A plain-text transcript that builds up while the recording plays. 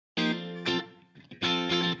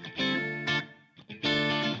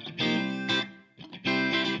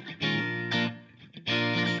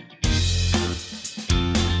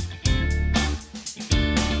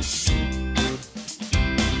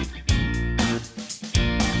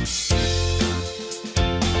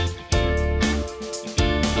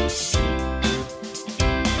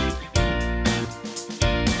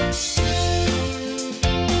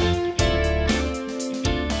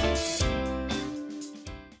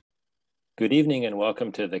Good evening and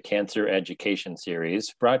welcome to the Cancer Education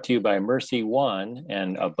Series brought to you by Mercy One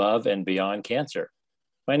and Above and Beyond Cancer.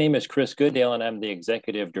 My name is Chris Goodale and I'm the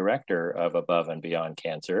Executive Director of Above and Beyond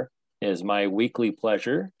Cancer. It is my weekly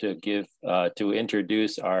pleasure to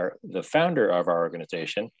introduce the founder of our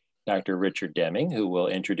organization, Dr. Richard Deming, who will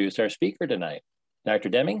introduce our speaker tonight. Dr.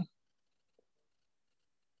 Deming?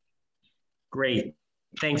 Great.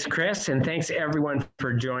 Thanks, Chris, and thanks everyone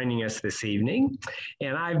for joining us this evening.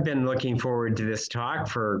 And I've been looking forward to this talk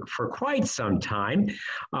for quite some time.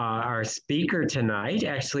 Our speaker tonight,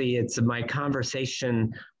 actually it's my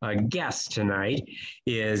conversation guest tonight,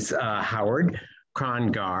 is Howard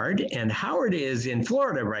Krongard. And Howard is in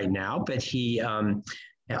Florida right now, but he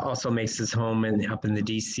also makes his home up in the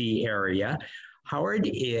DC area. Howard,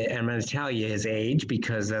 I'm going to tell you his age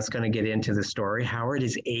because that's going to get into the story. Howard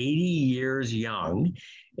is 80 years young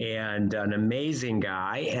and an amazing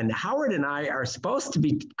guy. And Howard and I are supposed to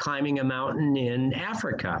be climbing a mountain in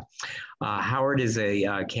Africa. Howard is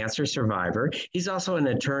a cancer survivor. He's also an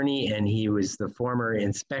attorney, and he was the former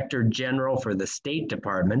Inspector General for the State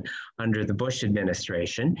Department under the Bush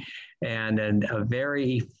administration, and a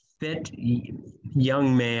very fit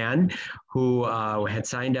young man who had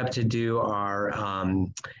signed up to do our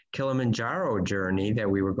Kilimanjaro journey that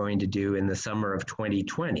we were going to do in the summer of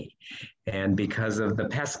 2020. And because of the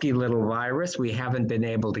pesky little virus, we haven't been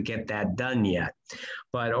able to get that done yet.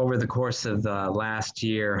 But over the course of the last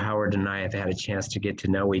year, Howard and I have had a chance to get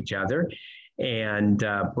to know each other. And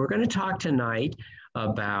we're going to talk tonight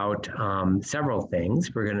about several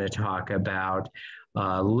things. We're going to talk about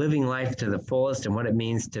living life to the fullest and what it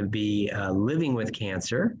means to be living with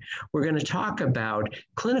cancer. We're going to talk about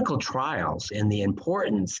clinical trials and the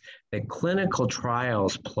importance that clinical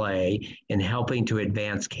trials play in helping to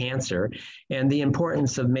advance cancer, and the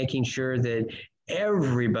importance of making sure that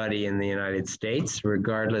everybody in the United States,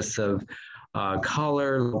 regardless of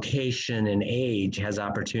color, location, and age, has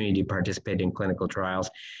opportunity to participate in clinical trials.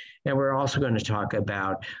 And we're also going to talk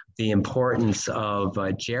about the importance of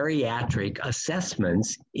geriatric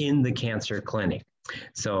assessments in the cancer clinic.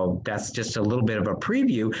 So that's just a little bit of a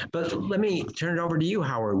preview, but let me turn it over to you,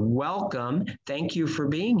 Howard. Welcome. Thank you for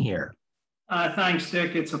being here. Thanks,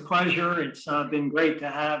 Dick. It's a pleasure. It's been great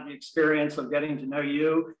to have the experience of getting to know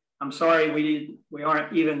you. I'm sorry we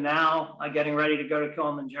aren't even now getting ready to go to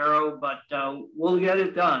Kilimanjaro, but we'll get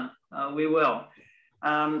it done. We will.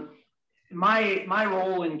 My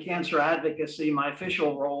role in cancer advocacy, my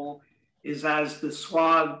official role, is as the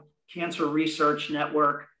SWOG Cancer Research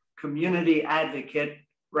Network community advocate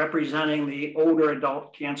representing the older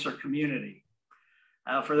adult cancer community.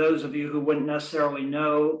 For those of you who wouldn't necessarily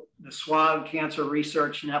know, the SWOG Cancer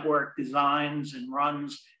Research Network designs and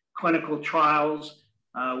runs clinical trials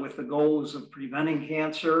with the goals of preventing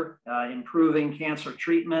cancer, improving cancer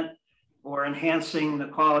treatment, or enhancing the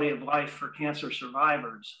quality of life for cancer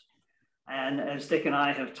survivors. And as Dick and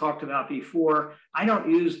I have talked about before, I don't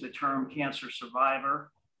use the term cancer survivor.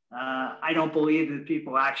 I don't believe that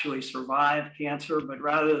people actually survive cancer, but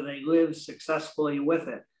rather they live successfully with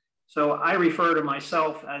it. So I refer to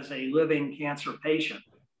myself as a living cancer patient.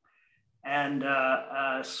 And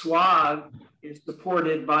SWOG is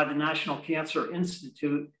supported by the National Cancer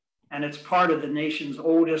Institute, and it's part of the nation's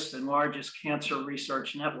oldest and largest cancer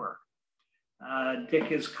research network. Dick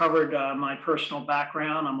has covered my personal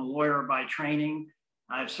background. I'm a lawyer by training.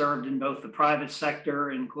 I've served in both the private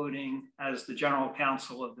sector, including as the general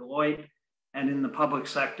counsel of Deloitte, and in the public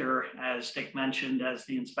sector, as Dick mentioned, as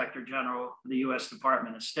the Inspector General of the U.S.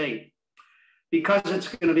 Department of State. Because it's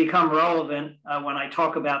going to become relevant when I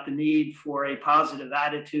talk about the need for a positive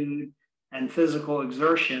attitude and physical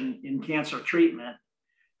exertion in cancer treatment,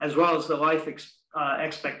 as well as the life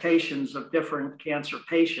expectations of different cancer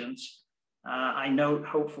patients. I note,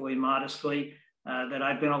 hopefully modestly, that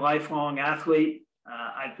I've been a lifelong athlete.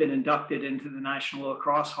 I've been inducted into the National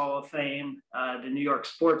Lacrosse Hall of Fame, the New York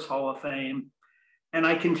Sports Hall of Fame, and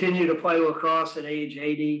I continue to play lacrosse at age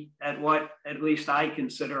 80 at what at least I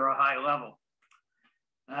consider a high level.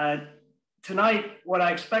 Tonight, what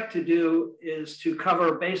I expect to do is to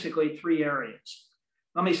cover basically three areas.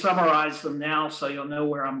 Let me summarize them now so you'll know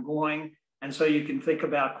where I'm going, and so you can think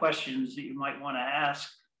about questions that you might want to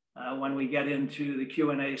ask when we get into the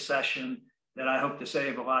Q&A session that I hope to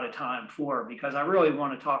save a lot of time for, because I really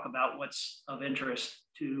want to talk about what's of interest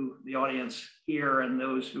to the audience here and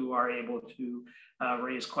those who are able to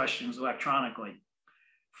raise questions electronically.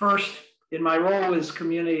 First, in my role as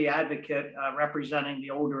community advocate representing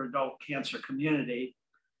the older adult cancer community,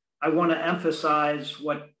 I want to emphasize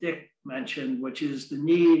what Dick mentioned, which is the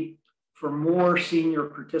need for more senior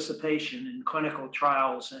participation in clinical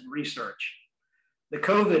trials and research. The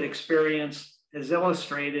COVID experience has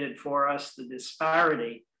illustrated for us the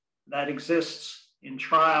disparity that exists in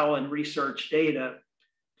trial and research data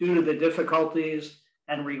due to the difficulties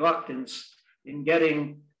and reluctance in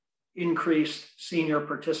getting increased senior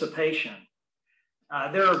participation.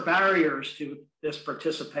 There are barriers to this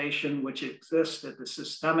participation which exist at the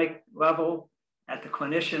systemic level, at the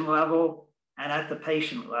clinician level, and at the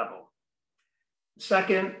patient level.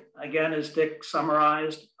 Second, again, as Dick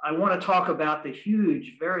summarized, I want to talk about the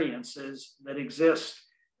huge variances that exist,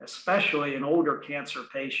 especially in older cancer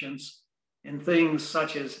patients, in things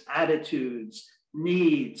such as attitudes,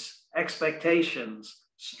 needs, expectations,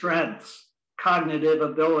 strengths, cognitive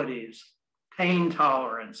abilities, pain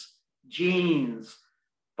tolerance, genes,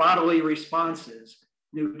 bodily responses,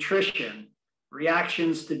 nutrition,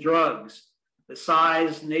 reactions to drugs, the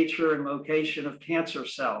size, nature, and location of cancer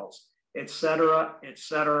cells, et cetera, et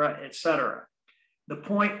cetera, et cetera. The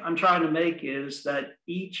point I'm trying to make is that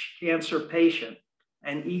each cancer patient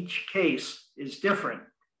and each case is different,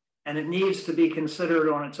 and it needs to be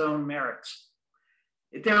considered on its own merits.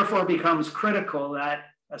 It therefore becomes critical that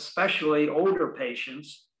especially older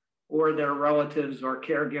patients or their relatives or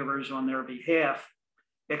caregivers on their behalf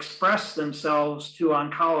express themselves to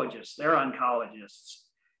oncologists, their oncologists.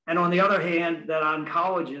 And on the other hand, that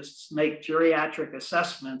oncologists make geriatric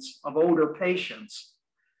assessments of older patients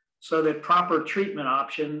so that proper treatment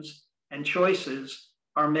options and choices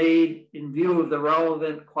are made in view of the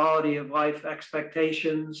relevant quality of life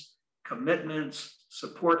expectations, commitments,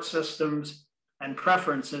 support systems, and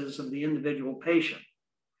preferences of the individual patient.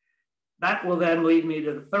 That will then lead me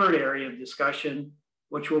to the third area of discussion,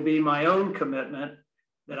 which will be my own commitment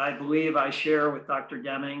that I believe I share with Dr.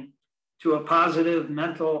 Deming to a positive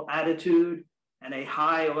mental attitude and a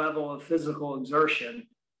high level of physical exertion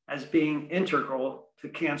as being integral to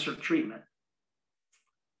cancer treatment.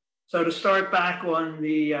 So to start back on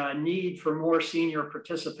the need for more senior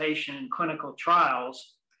participation in clinical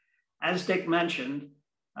trials, as Dick mentioned,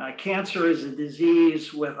 cancer is a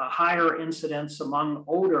disease with a higher incidence among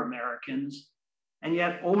older Americans, and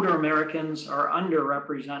yet older Americans are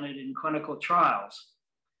underrepresented in clinical trials.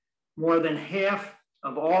 More than half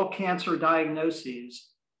of all cancer diagnoses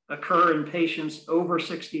occur in patients over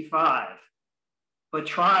 65, but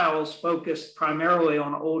trials focused primarily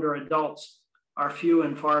on older adults are few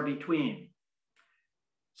and far between.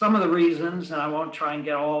 Some of the reasons, and I won't try and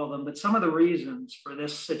get all of them, but some of the reasons for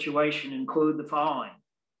this situation include the following: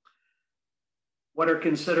 what are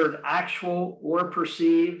considered actual or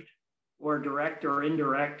perceived, or direct or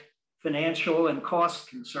indirect, financial and cost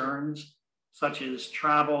concerns, such as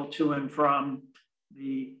travel to and from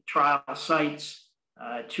the trial sites,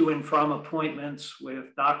 to and from appointments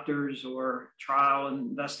with doctors or trial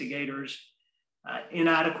investigators,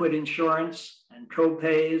 inadequate insurance and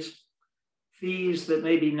co-pays, fees that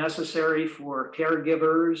may be necessary for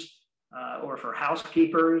caregivers or for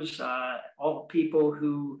housekeepers, all people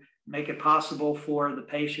who make it possible for the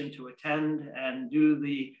patient to attend and do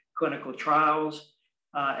the clinical trials,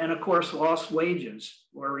 and of course, lost wages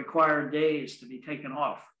or required days to be taken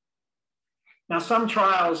off. Now, some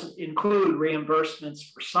trials include reimbursements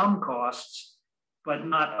for some costs, but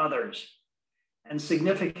not others. And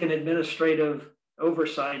significant administrative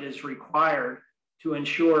oversight is required to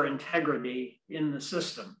ensure integrity in the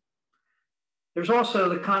system. There's also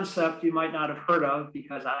the concept you might not have heard of,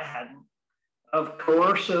 because I hadn't, of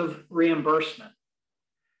coercive reimbursement.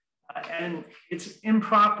 And it's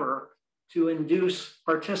improper to induce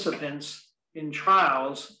participants in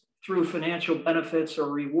trials through financial benefits or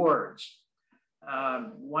rewards.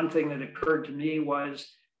 One thing that occurred to me was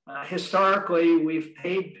historically, we've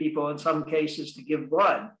paid people in some cases to give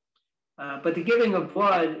blood, but the giving of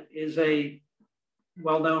blood is a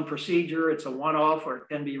well-known procedure. It's a one-off, or it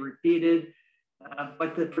can be repeated,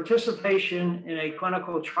 but the participation in a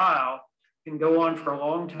clinical trial can go on for a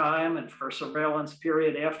long time, and for a surveillance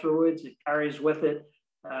period afterwards, it carries with it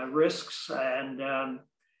risks. And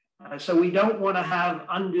so we don't want to have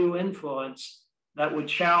undue influence that would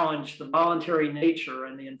challenge the voluntary nature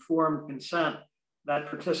and the informed consent that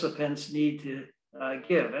participants need to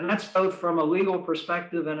give. And that's both from a legal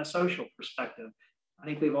perspective and a social perspective. I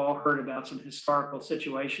think we've all heard about some historical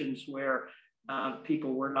situations where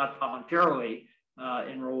people were not voluntarily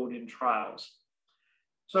enrolled in trials.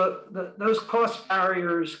 So those cost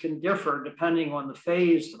barriers can differ depending on the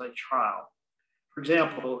phase of a trial. For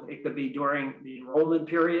example, it could be during the enrollment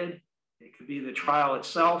period, it could be the trial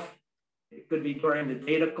itself, it could be during the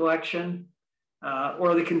data collection,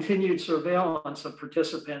 or the continued surveillance of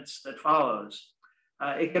participants that follows.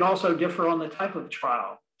 It can also differ on the type of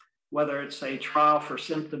trial, whether it's a trial for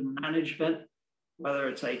symptom management whether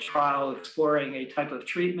it's a trial exploring a type of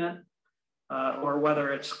treatment or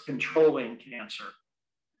whether it's controlling cancer.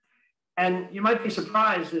 And you might be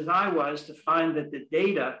surprised, as I was, to find that the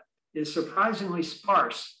data is surprisingly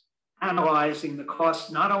sparse, analyzing the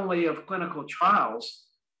costs not only of clinical trials,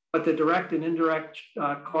 but the direct and indirect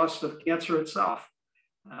costs of cancer itself.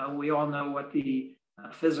 We all know what the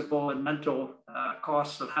physical and mental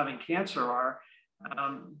costs of having cancer are,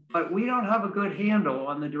 but we don't have a good handle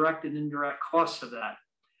on the direct and indirect costs of that.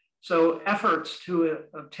 So efforts to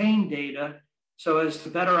obtain data so as to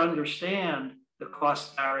better understand the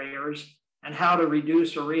cost barriers and how to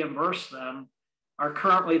reduce or reimburse them are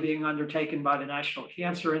currently being undertaken by the National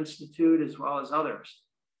Cancer Institute as well as others.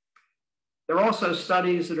 There are also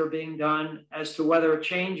studies that are being done as to whether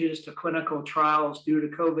changes to clinical trials due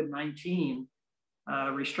to COVID-19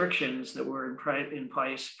 restrictions that were in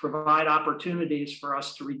place provide opportunities for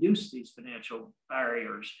us to reduce these financial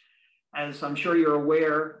barriers. As I'm sure you're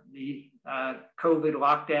aware, the COVID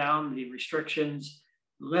lockdown, the restrictions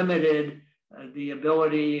limited the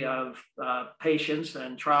ability of patients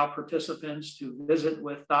and trial participants to visit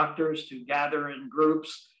with doctors, to gather in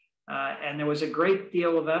groups. And there was a great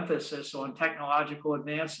deal of emphasis on technological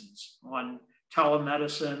advances, on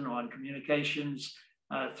telemedicine, on communications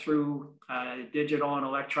through digital and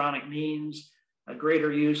electronic means, a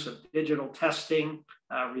greater use of digital testing,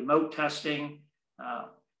 remote testing,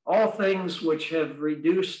 all things which have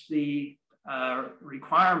reduced the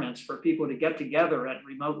requirements for people to get together at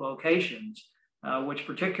remote locations, which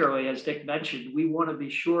particularly, as Dick mentioned, we want to be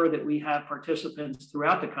sure that we have participants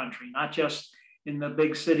throughout the country, not just in the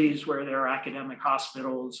big cities where there are academic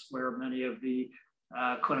hospitals where many of the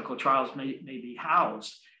clinical trials may be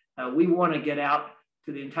housed. We want to get out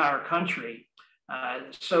to the entire country.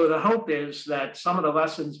 So the hope is that some of the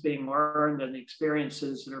lessons being learned and the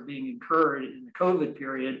experiences that are being incurred in the COVID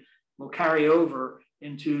period will carry over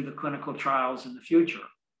into the clinical trials in the future.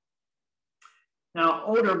 Now,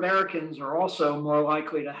 older Americans are also more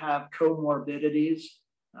likely to have comorbidities,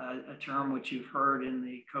 a term which you've heard in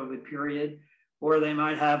the COVID period, or they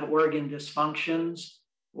might have organ dysfunctions,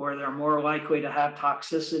 or they're more likely to have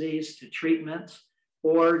toxicities to treatments,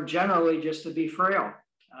 or generally just to be frail.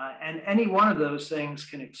 And any one of those things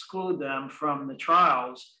can exclude them from the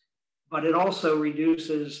trials, but it also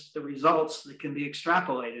reduces the results that can be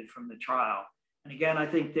extrapolated from the trial. And again, I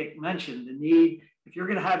think Dick mentioned the need, if you're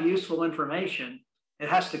going to have useful information, it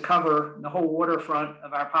has to cover the whole waterfront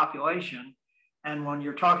of our population. And when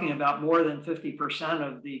you're talking about more than 50%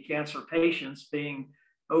 of the cancer patients being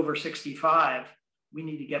over 65, we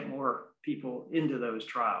need to get more people into those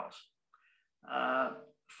trials.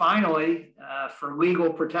 Finally, for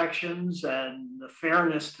legal protections and the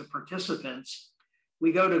fairness to participants,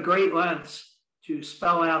 we go to great lengths to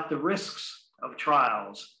spell out the risks of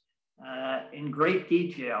trials in great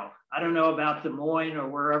detail. I don't know about Des Moines or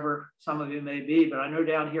wherever some of you may be, but I know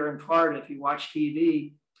down here in Florida, if you watch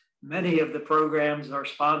TV, many of the programs are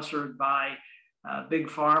sponsored by big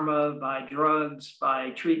pharma, by drugs,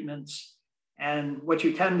 by treatments. And what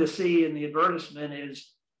you tend to see in the advertisement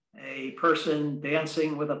is a person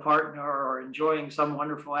dancing with a partner or enjoying some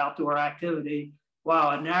wonderful outdoor activity, while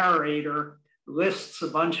a narrator lists a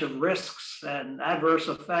bunch of risks and adverse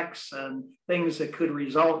effects and things that could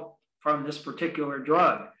result from this particular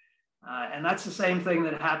drug. And that's the same thing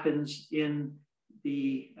that happens in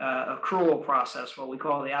the accrual process, what we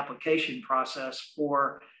call the application process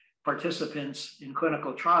for participants in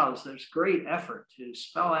clinical trials. There's great effort to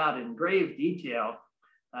spell out in grave detail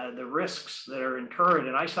the risks that are incurred.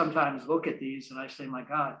 And I sometimes look at these and I say, my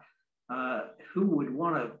God, who would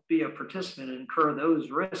want to be a participant and incur those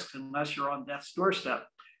risks unless you're on death's doorstep?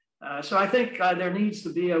 So I think there needs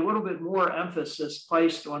to be a little bit more emphasis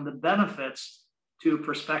placed on the benefits to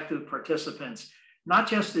prospective participants, not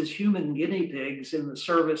just as human guinea pigs in the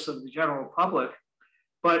service of the general public,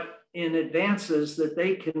 but in advances that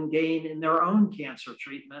they can gain in their own cancer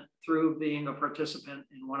treatment through being a participant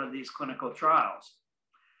in one of these clinical trials.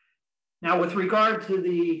 Now, with regard to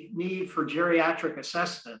the need for geriatric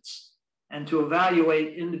assessments and to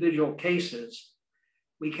evaluate individual cases,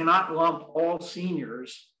 we cannot lump all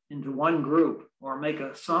seniors into one group or make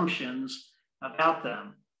assumptions about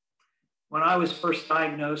them. When I was first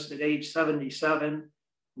diagnosed at age 77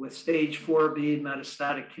 with stage 4B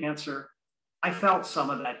metastatic cancer, I felt some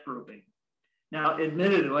of that grouping. Now,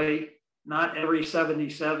 admittedly, not every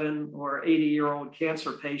 77 or 80-year-old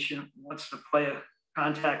cancer patient wants to play a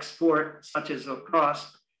contact sport such as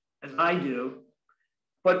lacrosse, as I do.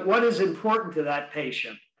 But what is important to that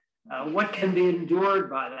patient? What can be endured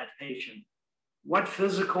by that patient? What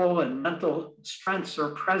physical and mental strengths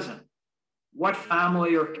are present? What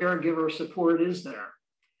family or caregiver support is there?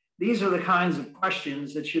 These are the kinds of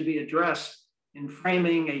questions that should be addressed in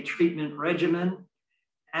framing a treatment regimen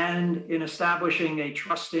and in establishing a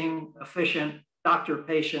trusting, efficient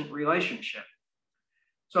doctor-patient relationship.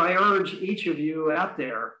 So I urge each of you out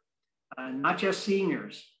there, not just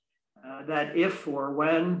seniors, that if or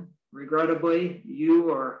when, regrettably, you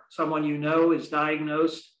or someone you know is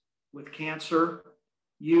diagnosed with cancer,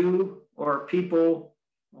 you or people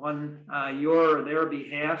on your or their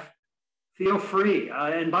behalf, feel free.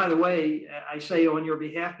 And by the way, I say on your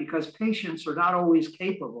behalf because patients are not always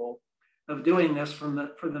capable of doing this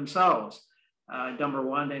for themselves. Number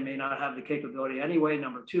one, they may not have the capability anyway.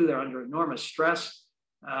 Number two, they're under enormous stress.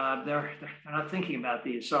 They're not thinking about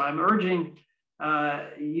these. So I'm urging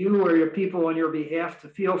you or your people on your behalf to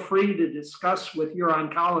feel free to discuss with your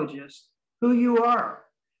oncologist who you are,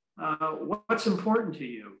 what's important to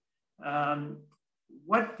you,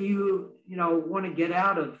 what do you want to get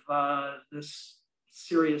out of this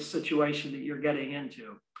serious situation that you're getting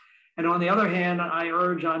into. And on the other hand, I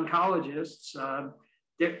urge oncologists,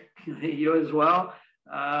 Dick, you as well,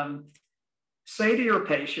 say to your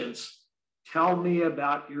patients, tell me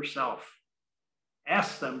about yourself.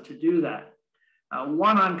 Ask them to do that.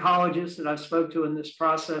 One oncologist that I've spoke to in this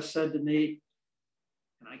process said to me,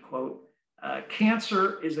 and I quote,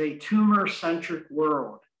 cancer is a tumor-centric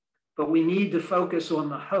world, but we need to focus on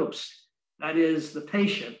the host, that is the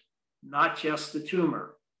patient, not just the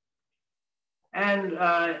tumor. And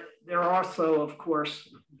there are also, of course,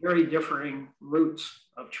 very differing routes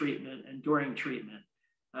of treatment and during treatment.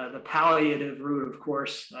 The palliative route, of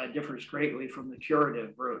course, differs greatly from the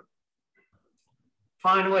curative route.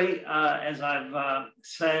 Finally, as I've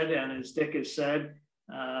said, and as Dick has said,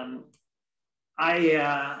 I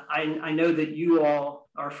know that you all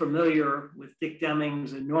are familiar with Dick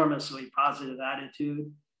Deming's enormously positive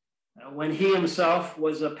attitude. When he himself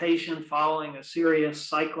was a patient following a serious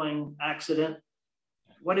cycling accident,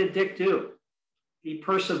 what did Dick do? He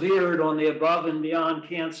persevered on the Above and Beyond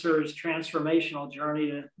Cancer's transformational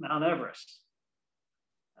journey to Mount Everest.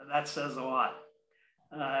 That says a lot.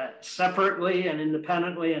 Separately and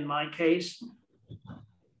independently, in my case,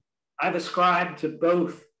 I've ascribed to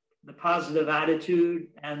both the positive attitude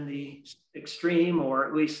and the extreme or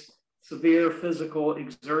at least severe physical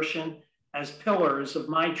exertion as pillars of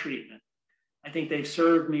my treatment. I think they've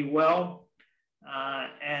served me well,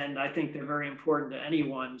 and I think they're very important to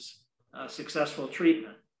anyone's successful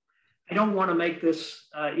treatment. I don't want to make this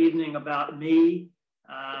evening about me.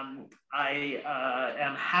 I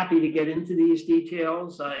am happy to get into these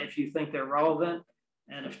details if you think they're relevant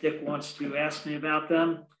and if Dick wants to ask me about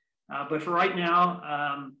them. But for right now,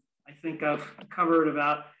 I think I've covered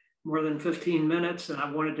about more than 15 minutes, and I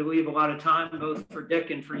wanted to leave a lot of time both for Dick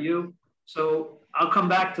and for you. So I'll come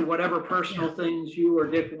back to whatever personal things you or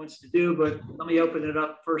Dick wants to do, but let me open it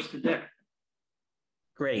up first to Dick.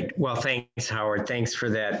 Great. Well, thanks, Howard. Thanks for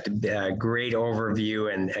that great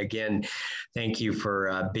overview. And again, thank you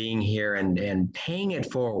for being here and paying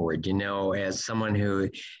it forward, as someone who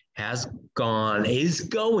is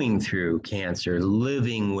going through cancer,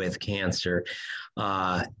 living with cancer.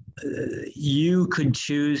 You could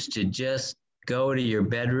choose to just go to your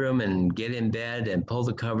bedroom and get in bed and pull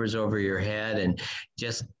the covers over your head and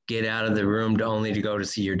just get out of the room only to go to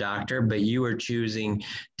see your doctor, but you are choosing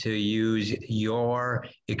to use your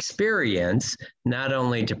experience not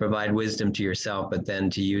only to provide wisdom to yourself, but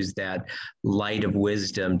then to use that light of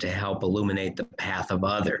wisdom to help illuminate the path of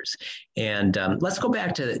others. And let's go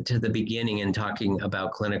back to the beginning and talking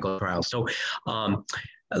about clinical trials. So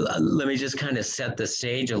let me just kind of set the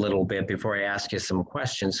stage a little bit before I ask you some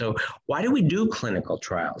questions. So why do we do clinical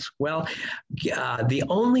trials? Well, the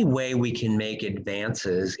only way we can make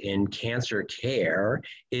advances in cancer care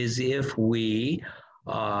is if we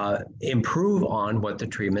improve on what the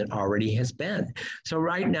treatment already has been. So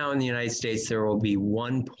right now in the United States, there will be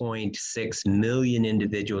 1.6 million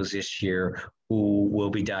individuals this year who will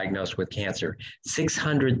be diagnosed with cancer.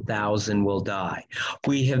 600,000 will die.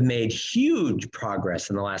 We have made huge progress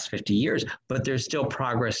in the last 50 years, but there's still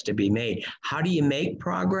progress to be made. How do you make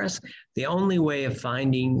progress? The only way of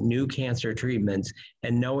finding new cancer treatments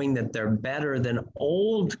and knowing that they're better than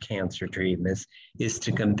old cancer treatments is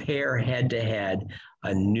to compare head-to-head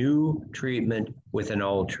a new treatment with an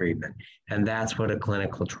old treatment. And that's what a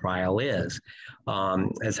clinical trial is.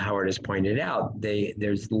 As Howard has pointed out,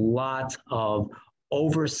 there's lots of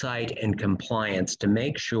oversight and compliance to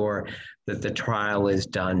make sure that the trial is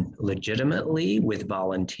done legitimately with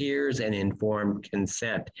volunteers and informed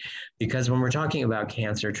consent. Because when we're talking about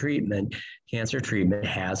cancer treatment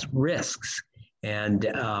has risks. And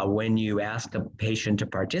when you ask a patient to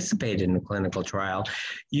participate in a clinical trial,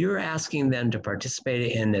 you're asking them to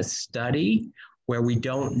participate in a study where we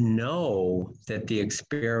don't know that the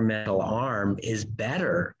experimental arm is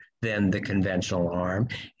better than the conventional arm,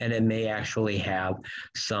 and it may actually have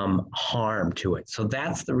some harm to it. So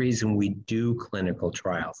that's the reason we do clinical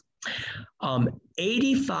trials.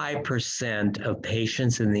 85% of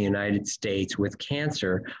patients in the United States with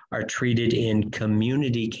cancer are treated in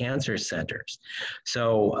community cancer centers.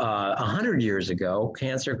 So 100 years ago,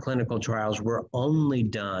 cancer clinical trials were only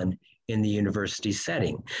done in the university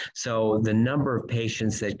setting. So the number of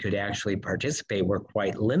patients that could actually participate were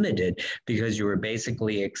quite limited because you were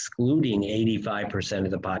basically excluding 85%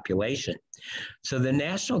 of the population. So the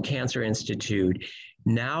National Cancer Institute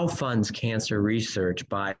now funds cancer research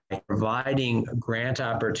by providing grant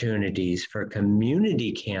opportunities for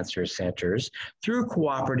community cancer centers through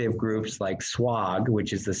cooperative groups like SWOG,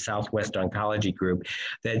 which is the Southwest Oncology Group,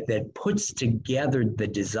 that puts together the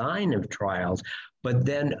design of trials. But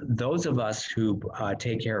then those of us who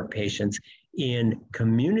take care of patients in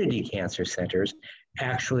community cancer centers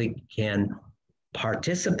actually can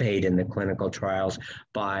participate in the clinical trials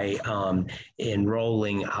by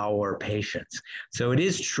enrolling our patients. So it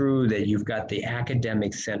is true that you've got the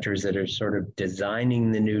academic centers that are sort of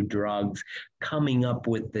designing the new drugs, coming up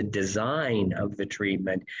with the design of the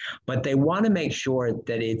treatment, but they want to make sure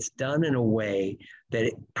that it's done in a way that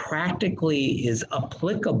it practically is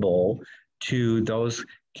applicable to those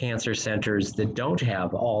cancer centers that don't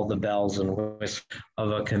have all the bells and whistles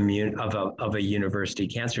of a university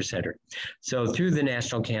cancer center. So through the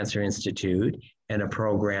National Cancer Institute and a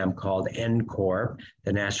program called NCORP,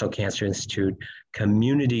 the National Cancer Institute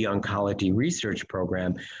Community Oncology Research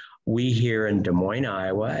Program, we here in Des Moines,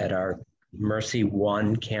 Iowa, at our Mercy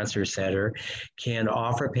One Cancer Center can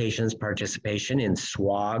offer patients participation in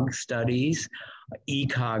SWOG studies,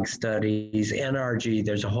 ECOG studies, NRG.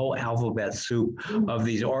 There's a whole alphabet soup of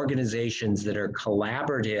these organizations that are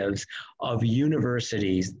collaboratives of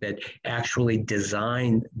universities that actually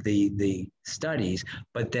design the studies,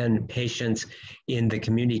 but then patients in the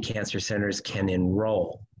community cancer centers can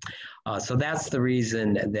enroll. So that's the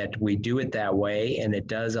reason that we do it that way, and it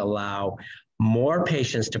does allow more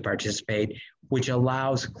patients to participate, which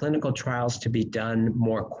allows clinical trials to be done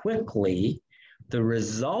more quickly, the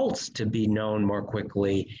results to be known more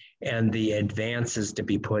quickly, and the advances to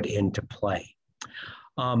be put into play.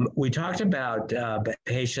 We talked about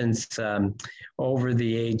patients over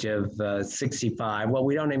the age of 65. Well,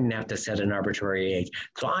 we don't even have to set an arbitrary age.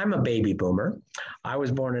 So I'm a baby boomer. I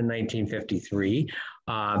was born in 1953.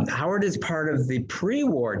 Howard is part of the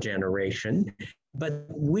pre-war generation, but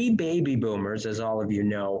we baby boomers, as all of you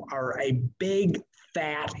know, are a big,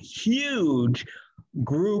 fat, huge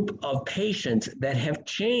group of patients that have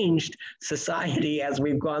changed society as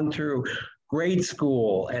we've gone through grade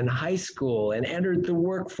school and high school and entered the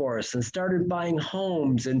workforce and started buying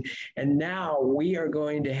homes. And now we are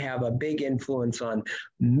going to have a big influence on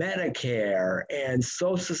Medicare and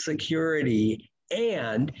Social Security.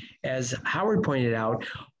 And as Howard pointed out,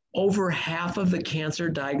 over half of the cancer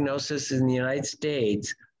diagnoses in the United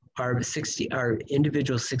States are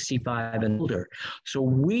individuals 65 and older. So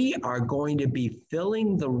we are going to be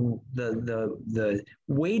filling the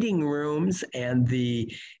waiting rooms and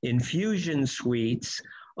the infusion suites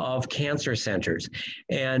of cancer centers.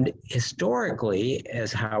 And historically,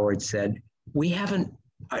 as Howard said, we haven't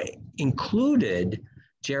included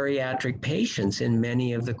geriatric patients in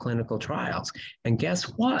many of the clinical trials. And guess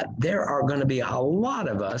what? There are going to be a lot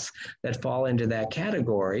of us that fall into that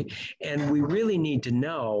category. And we really need to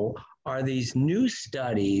know, are these new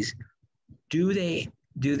studies,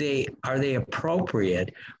 are they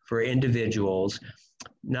appropriate for individuals?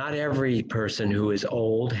 Not every person who is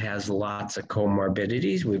old has lots of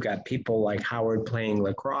comorbidities. We've got people like Howard playing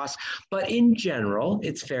lacrosse, but in general,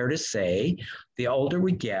 it's fair to say the older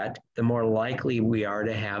we get, the more likely we are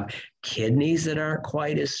to have kidneys that aren't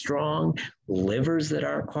quite as strong, livers that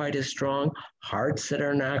aren't quite as strong, hearts that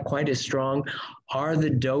are not quite as strong. Are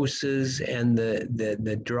the doses and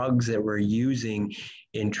the drugs that we're using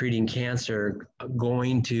in treating cancer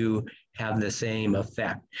going to have the same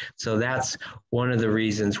effect? So that's one of the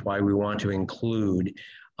reasons why we want to include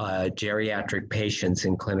geriatric patients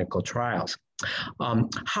in clinical trials.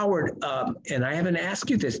 Howard, and I haven't asked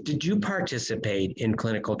you this, did you participate in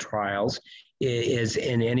clinical trials is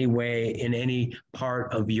in any way, in any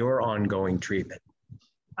part of your ongoing treatment?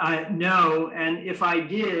 No, and if I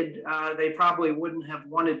did, they probably wouldn't have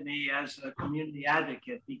wanted me as a community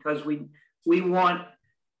advocate, because we want,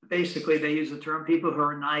 basically they use the term, people who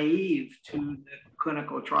are naive to the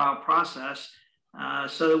clinical trial process.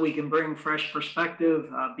 so that we can bring fresh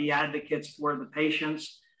perspective, be advocates for the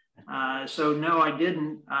patients. So no, I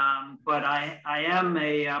didn't, but I am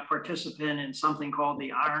a participant in something called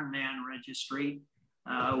the Ironman Registry,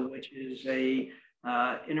 which is a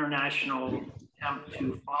international attempt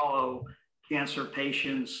to follow cancer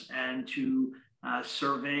patients and to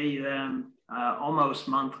survey them almost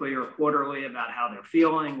monthly or quarterly about how they're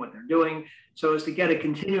feeling, what they're doing, so as to get a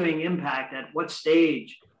continuing impact at what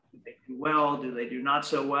stage do they do well, do they do not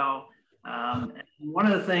so well. And one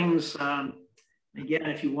of the things, again,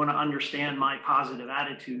 if you want to understand my positive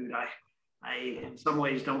attitude, I in some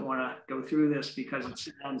ways don't want to go through this because it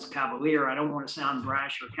sounds cavalier. I don't want to sound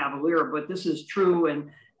brash or cavalier, but this is true.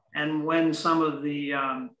 And when some of the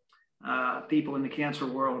people in the cancer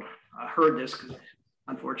world heard this, because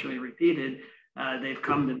unfortunately repeated, they've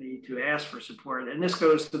come to me to ask for support. And this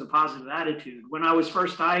goes to the positive attitude. When I was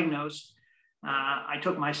first diagnosed, I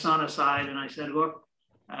took my son aside and I said, look,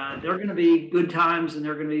 there are going to be good times and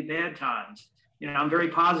there are going to be bad times. You know, I'm very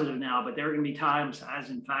positive now, but there are going to be times, as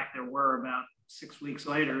in fact there were about 6 weeks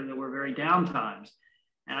later, that were very down times.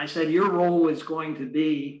 And I said, your role is going to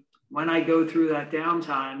be, when I go through that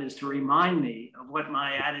downtime, is to remind me of what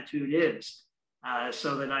my attitude is,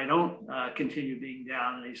 so that I don't continue being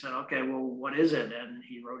down. And he said, okay, well, what is it? And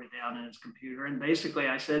he wrote it down in his computer. And basically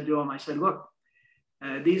I said to him, I said, look,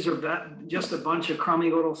 these are just a bunch of crummy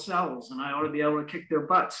little cells and I ought to be able to kick their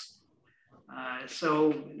butts.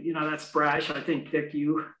 So, you know, that's brash. I think, Dick,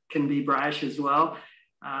 you can be brash as well.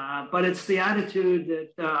 But it's the attitude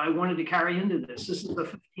that I wanted to carry into this. This is a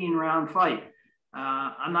 15-round fight.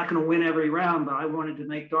 I'm not going to win every round, but I wanted to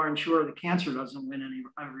make darn sure the cancer doesn't win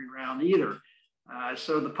every round either.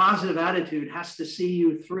 So the positive attitude has to see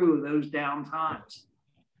you through those down times.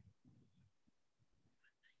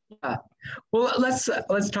 Yeah. Well,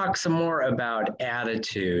 let's talk some more about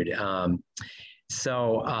attitude.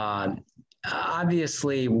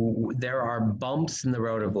 Obviously, there are bumps in the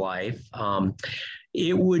road of life.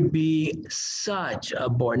 It would be such a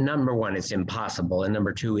bore. Number one, it's impossible. And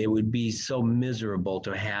number two, it would be so miserable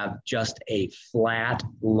to have just a flat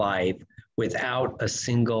life without a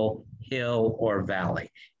single hill or valley.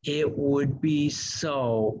 It would be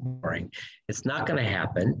so boring. It's not going to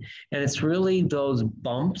happen. And it's really those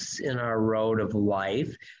bumps in our road of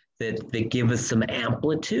life that give us some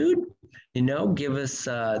amplitude, you know, give us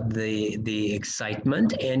the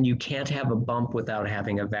excitement, and you can't have a bump without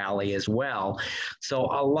having a valley as well. So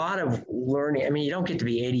a lot of learning, I mean, you don't get to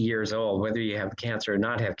be 80 years old, whether you have cancer or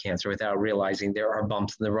not have cancer, without realizing there are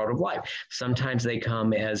bumps in the road of life. Sometimes they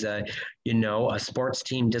come as a sports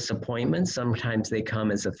team disappointment. Sometimes they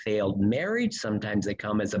come as a failed marriage. Sometimes they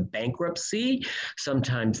come as a bankruptcy.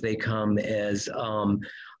 Sometimes they come as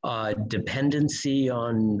dependency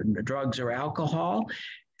on drugs or alcohol.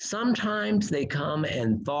 Sometimes they come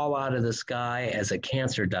and fall out of the sky as a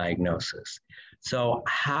cancer diagnosis. So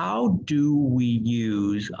how do we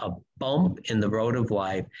use a bump in the road of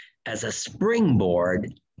life as a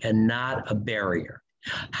springboard and not a barrier?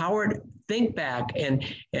 Howard, think back and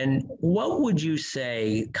what would you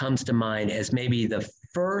say comes to mind as maybe the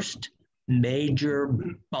first major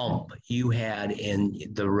bump you had in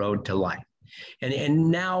the road to life?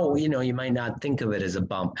 And now, you know, you might not think of it as a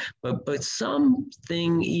bump, but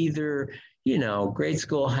something either, you know, grade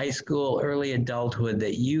school, high school, early adulthood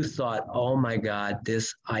that you thought, oh my God,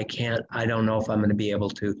 I don't know if I'm going to be able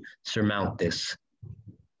to surmount this.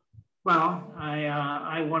 Well,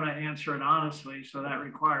 I want to answer it honestly, so that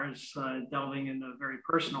requires delving into very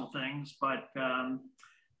personal things. But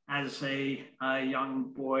as a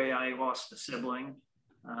young boy, I lost a sibling,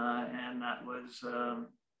 and that was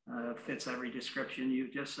fits every description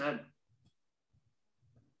you just said.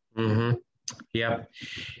 Mm-hmm. Yep.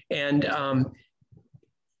 And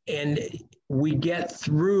we get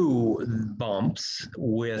through bumps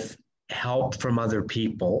with help from other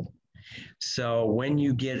people. So when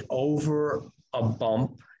you get over a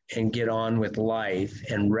bump and get on with life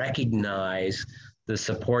and recognize the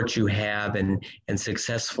support you have and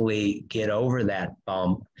successfully get over that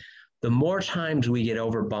bump, the more times we get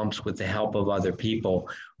over bumps with the help of other people,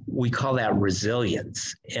 we call that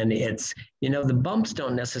resilience. And it's, you know, the bumps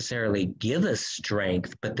don't necessarily give us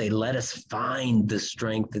strength, but they let us find the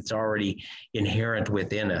strength that's already inherent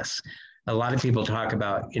within us. A lot of people talk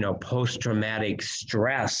about, you know, post-traumatic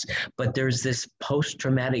stress, but there's this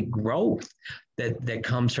post-traumatic growth that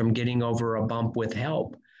comes from getting over a bump with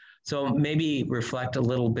help. So maybe reflect a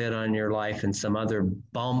little bit on your life and some other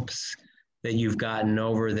bumps that you've gotten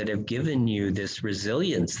over that have given you this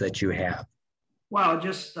resilience that you have. Well,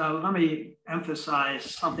 just let me emphasize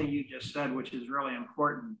something you just said, which is really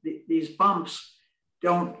important. These bumps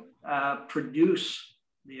don't produce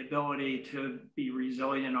the ability to be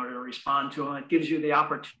resilient or to respond to them. It gives you the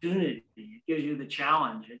opportunity, it gives you the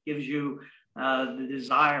challenge, it gives you the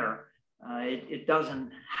desire. It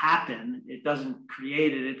doesn't happen, it doesn't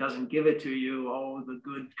create it, it doesn't give it to you. Oh, the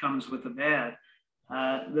good comes with the bad.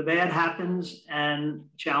 The bad happens and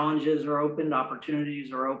challenges are opened,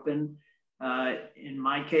 opportunities are open. In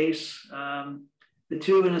my case, the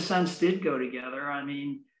two, in a sense, did go together. I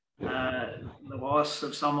mean, the loss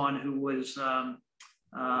of someone who was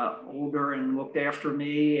older and looked after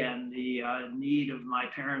me, and the need of my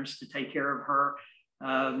parents to take care of her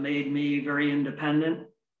made me very independent,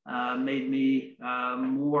 made me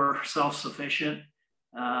more self-sufficient.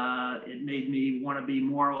 It made me want to be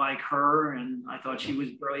more like her, and I thought she was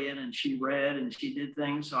brilliant, and she read and she did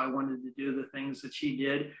things, so I wanted to do the things that she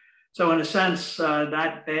did. So in a sense,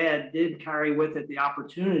 that bad did carry with it the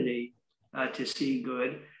opportunity to see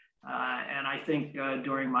good. And I think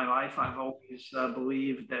during my life, I've always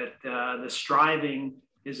believed that the striving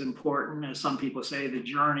is important. As some people say, the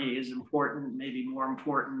journey is important, maybe more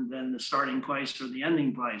important than the starting place or the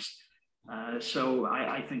ending place. So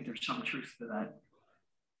I think there's some truth to that.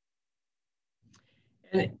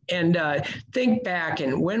 And think back,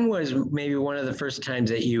 and when was maybe one of the first times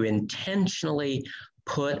that you intentionally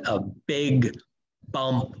put a big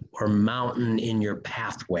bump or mountain in your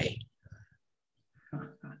pathway?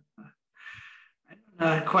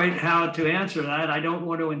 Quite how to answer that. I don't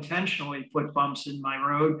want to intentionally put bumps in my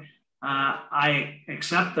road. I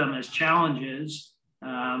accept them as challenges.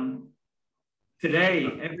 Today,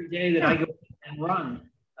 every day that I go and run,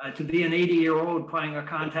 to be an 80-year-old playing a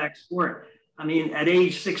contact sport, I mean, at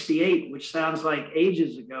age 68, which sounds like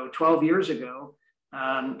ages ago, 12 years ago,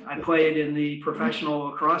 I played in the professional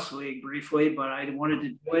lacrosse league briefly, but I wanted to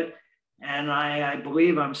do it. And I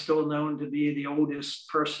believe I'm still known to be the oldest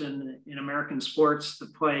person in American sports to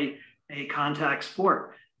play a contact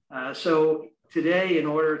sport. So today, in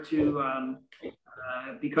order to,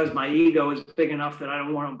 because my ego is big enough that I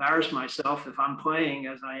don't want to embarrass myself if I'm playing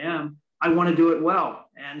as I am, I want to do it well.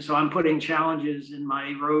 And so I'm putting challenges in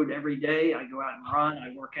my road every day. I go out and run,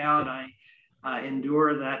 I work out, I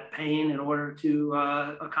endure that pain in order to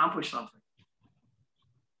accomplish something.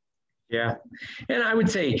 Yeah. And I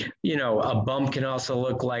would say, you know, a bump can also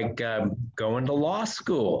look like going to law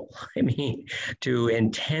school. I mean, to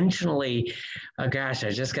intentionally, oh gosh,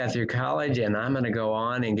 I just got through college and I'm going to go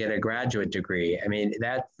on and get a graduate degree. I mean,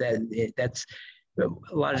 that's a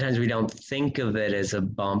lot of times we don't think of it as a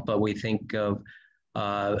bump, but we think of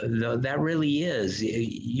that really is.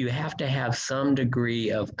 You have to have some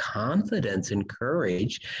degree of confidence and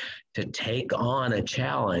courage to take on a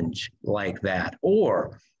challenge like that,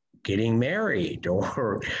 or getting married,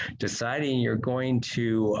 or deciding you're going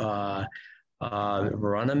to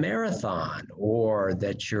run a marathon, or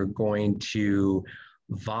that you're going to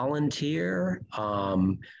volunteer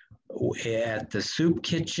at the soup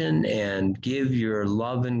kitchen and give your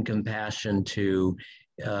love and compassion to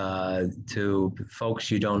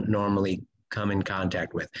folks you don't normally come in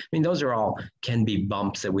contact with. I mean, those are all can be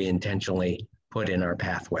bumps that we intentionally put in our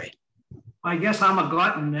pathway. I guess I'm a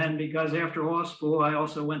glutton then, because after law school, I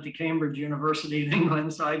also went to Cambridge University in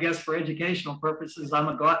England. So I guess for educational purposes, I'm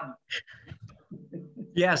a glutton.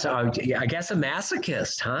 Yes, I guess a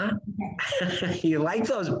masochist, huh? You like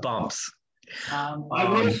those bumps. I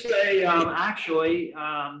would say, actually,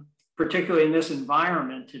 particularly in this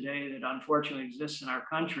environment today that unfortunately exists in our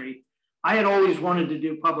country, I had always wanted to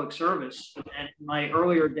do public service. And in my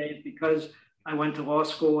earlier days, because I went to law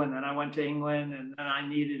school and then I went to England, and then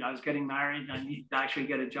I was getting married and I needed to actually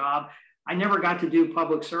get a job. I never got to do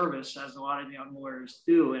public service, as a lot of young lawyers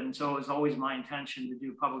do. And so it was always my intention to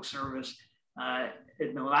do public service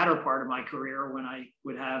in the latter part of my career, when I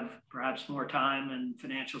would have perhaps more time and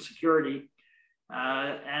financial security,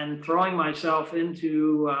 and throwing myself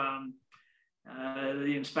into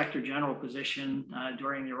the Inspector General position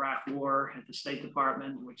during the Iraq War at the State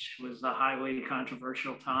Department, which was a highly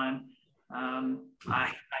controversial time.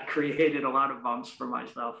 I created a lot of bumps for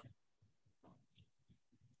myself.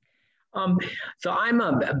 So I'm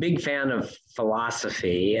a big fan of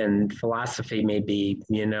philosophy, and philosophy may be,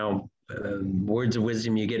 you know, words of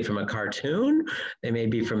wisdom you get from a cartoon. They may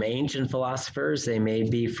be from ancient philosophers. They may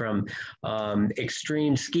be from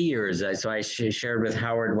extreme skiers. So I shared with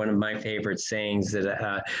Howard one of my favorite sayings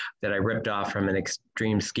that I ripped off from an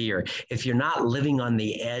extreme skier. If you're not living on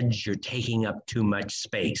the edge, you're taking up too much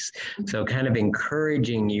space. So kind of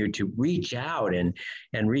encouraging you to reach out and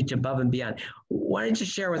reach above and beyond. Why don't you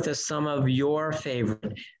share with us some of your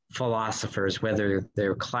favorite philosophers, whether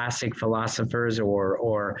they're classic philosophers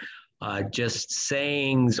or just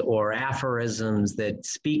sayings or aphorisms that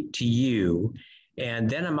speak to you. And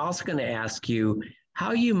then I'm also going to ask you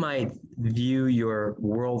how you might view your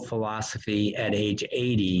world philosophy at age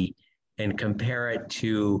 80 and compare it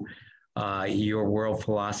to your world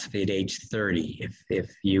philosophy at age 30,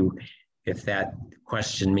 if that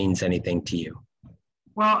question means anything to you.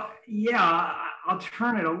 Well, yeah, I'll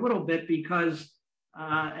turn it a little bit because,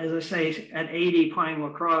 as I say, at 80, playing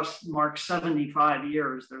lacrosse marks 75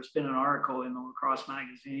 years. There's been an article in the Lacrosse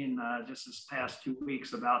magazine just this past 2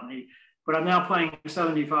 weeks about me, but I'm now playing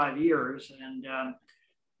 75 years, and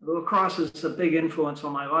lacrosse is a big influence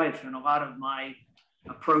on my life, and a lot of my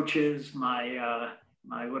approaches, my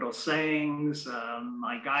little sayings,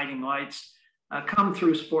 my guiding lights come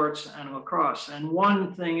through sports and lacrosse. And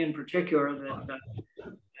one thing in particular that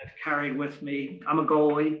I've carried with me, I'm a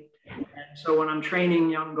goalie. And so when I'm training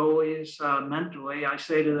young goalies mentally, I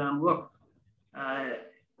say to them, look,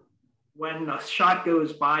 when a shot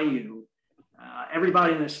goes by you,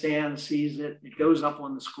 everybody in the stand sees it. It goes up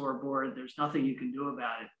on the scoreboard. There's nothing you can do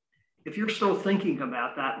about it. If you're still thinking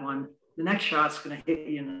about that one, the next shot's going to hit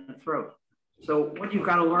you in the throat. So what you've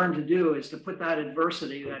got to learn to do is to put that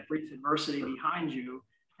adversity, that brief adversity behind you,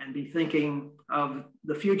 and be thinking of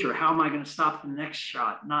the future. How am I going to stop the next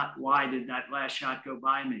shot? Not why did that last shot go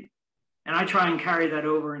by me? And I try and carry that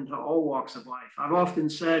over into all walks of life. I've often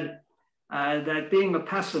said that being a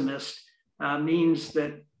pessimist means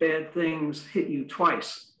that bad things hit you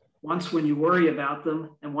twice. Once when you worry about them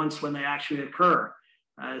and once when they actually occur.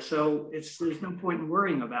 So there's no point in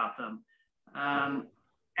worrying about them.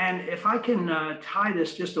 And if I can tie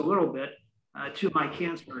this just a little bit to my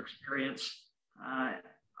cancer experience,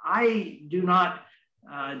 I do not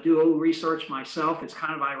do research myself. It's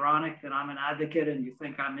kind of ironic that I'm an advocate and you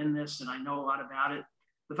think I'm in this and I know a lot about it.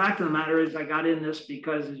 The fact of the matter is I got in this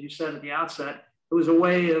because, as you said at the outset, it was a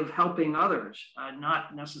way of helping others,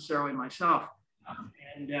 not necessarily myself.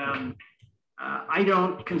 And I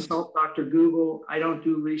don't consult Dr. Google. I don't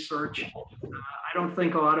do research. I don't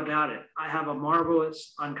think a lot about it. I have a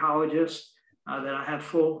marvelous oncologist that I have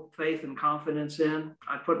full faith and confidence in.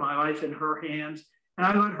 I put my life in her hands and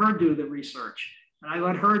I let her do the research and I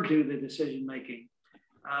let her do the decision making.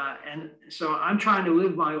 And so I'm trying to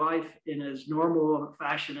live my life in as normal a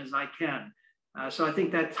fashion as I can. So I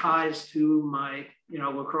think that ties to my,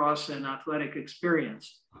 lacrosse and athletic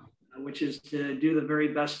experience, which is to do the very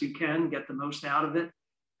best you can, get the most out of it,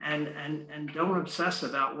 and don't obsess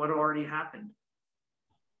about what already happened.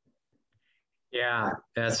 Yeah,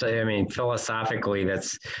 philosophically,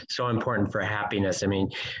 that's so important for happiness. A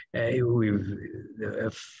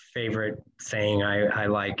favorite saying I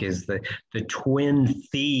like is the twin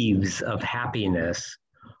thieves of happiness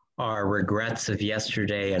are regrets of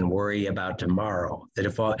yesterday and worry about tomorrow.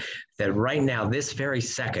 That right now, this very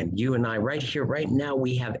second, you and I right here, right now,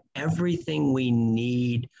 we have everything we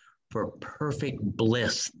need for perfect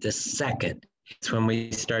bliss this second. It's when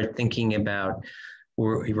we start thinking about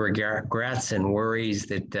regrets and worries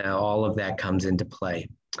that all of that comes into play.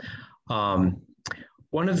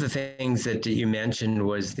 One of the things that you mentioned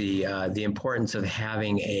was the importance of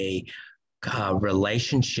having a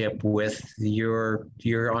relationship with your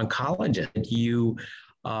oncologist. You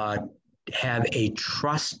have a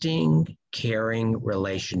trusting, caring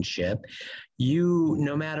relationship.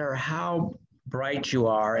 No matter how bright you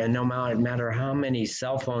are and no matter how many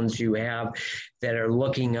cell phones you have that are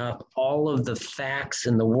looking up all of the facts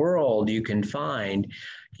in the world you can find,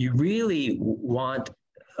 you really want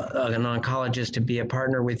an oncologist to be a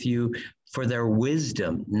partner with you for their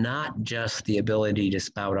wisdom, not just the ability to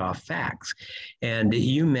spout off facts. And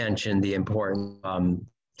you mentioned the importance,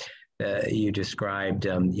 you described,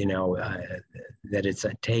 that it's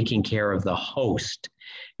taking care of the host.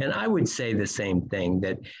 And I would say the same thing,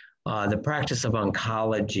 that the practice of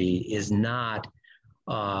oncology is not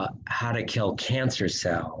how to kill cancer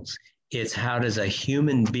cells. It's how does a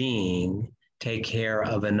human being take care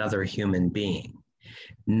of another human being,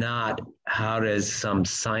 not how does some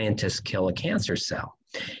scientist kill a cancer cell.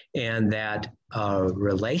 And that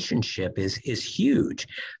relationship is huge.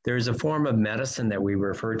 There's a form of medicine that we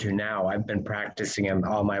refer to now. I've been practicing it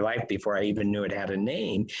all my life before I even knew it had a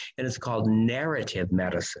name, and it's called narrative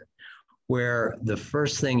medicine, where the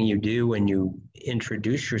first thing you do when you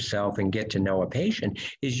introduce yourself and get to know a patient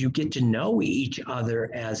is you get to know each other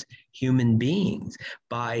as human beings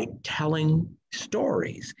by telling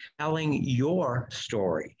stories, telling your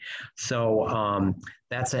story. So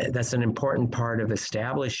that's an important part of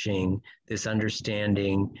establishing this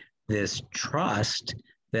understanding, this trust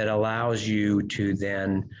that allows you to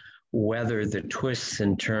then weather the twists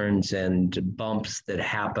and turns and bumps that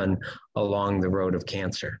happen along the road of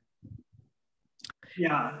cancer.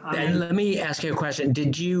 Yeah. And let me ask you a question.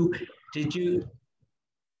 Did you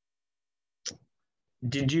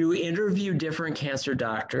interview different cancer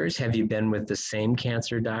doctors? Have you been with the same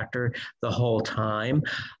cancer doctor the whole time?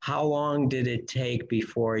 How long did it take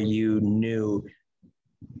before you knew,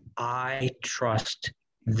 I trust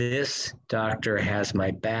this doctor has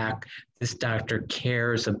my back, this doctor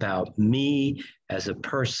cares about me as a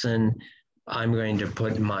person, I'm going to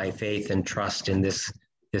put my faith and trust in this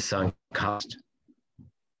oncologist?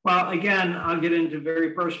 Well, again, I'll get into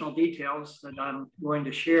very personal details that I'm going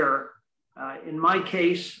to share. In my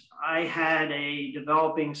case, I had a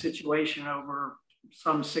developing situation over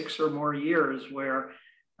some 6 or more years where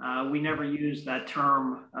we never used that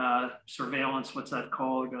term surveillance. What's that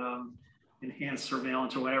called? Enhanced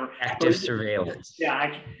surveillance or whatever. Active surveillance.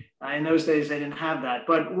 Yeah, in those days they didn't have that.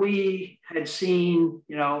 But we had seen,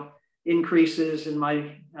 increases in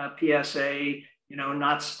my PSA,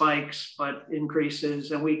 not spikes, but increases.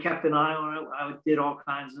 And we kept an eye on it. I did all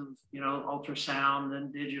kinds of, ultrasound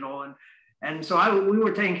and digital. And so we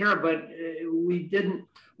were taking care of, but we didn't.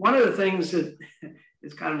 One of the things that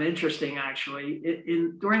is kind of interesting, actually,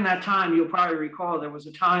 during that time, you'll probably recall there was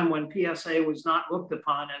a time when PSA was not looked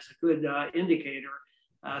upon as a good indicator.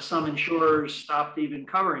 Some insurers stopped even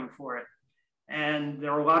covering for it. And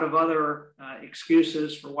there were a lot of other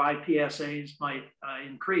excuses for why PSAs might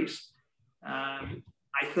increase.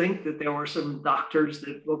 I think that there were some doctors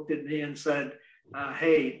that looked at me and said,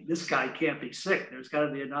 hey, this guy can't be sick. There's got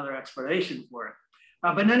to be another explanation for it.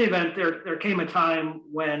 But in any event, there came a time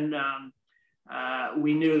when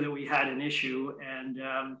we knew that we had an issue, and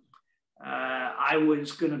I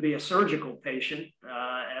was going to be a surgical patient,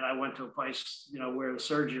 and I went to a place, where the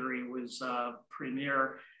surgery was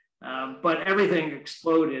premier, but everything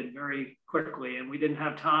exploded very quickly, and we didn't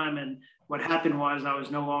have time. And what happened was I was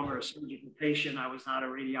no longer a surgical patient. I was not a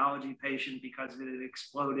radiology patient because it had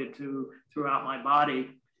exploded throughout my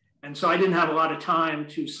body. And so I didn't have a lot of time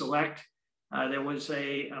to select. There was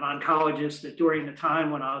an oncologist that during the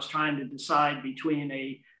time when I was trying to decide between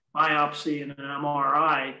a biopsy and an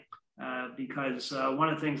MRI, because one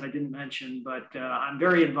of the things I didn't mention, but I'm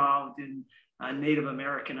very involved in Native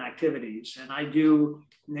American activities. And I do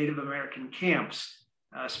Native American camps,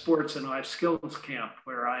 sports and life skills camp,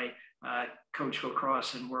 where I coach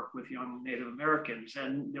lacrosse and work with young Native Americans.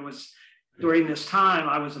 And there was, during this time,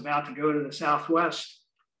 I was about to go to the Southwest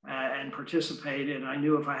and participate. And I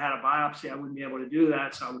knew if I had a biopsy, I wouldn't be able to do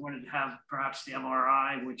that. So I wanted to have perhaps the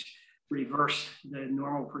MRI, which reversed the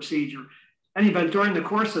normal procedure. Anyway, during the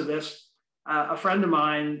course of this, a friend of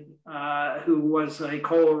mine who was a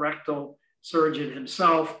colorectal surgeon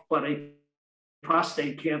himself, but a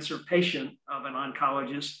prostate cancer patient of an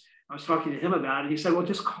oncologist, I was talking to him about it. He said, well,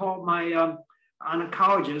 just call my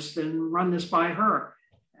oncologist and run this by her.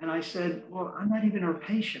 And I said, well, I'm not even her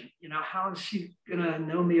patient. How is she going to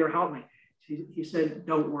know me or help me? He said,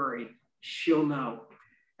 don't worry, she'll know.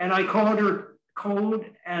 And I called her cold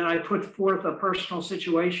and I put forth a personal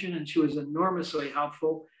situation, and she was enormously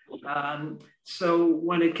helpful. So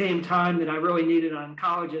when it came time that I really needed an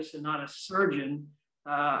oncologist and not a surgeon,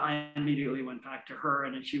 I immediately went back to her,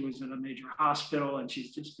 and she was in a major hospital, and she's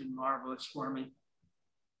just been marvelous for me.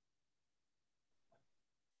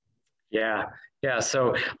 Yeah.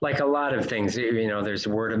 So like a lot of things, there's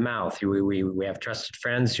word of mouth. We have trusted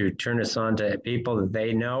friends who turn us on to people that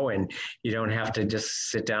they know, and you don't have to just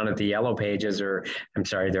sit down at the yellow pages, or I'm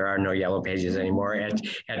sorry, there are no yellow pages anymore,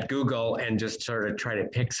 at Google and just sort of try to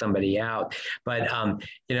pick somebody out. But,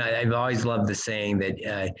 I've always loved the saying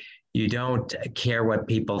that you don't care what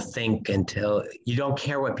people think until you don't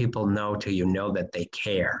care what people know till you know that they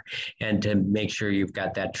care, and to make sure you've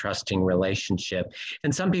got that trusting relationship.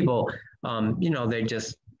 And some people, they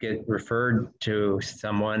just get referred to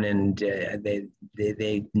someone, and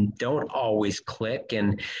they don't always click.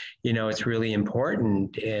 And, it's really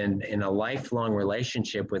important in a lifelong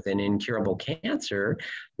relationship with an incurable cancer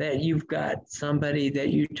that you've got somebody that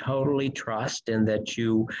you totally trust and that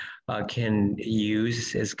you can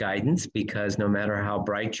use as guidance, because no matter how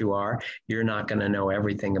bright you are, you're not going to know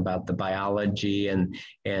everything about the biology and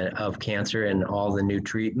of cancer and all the new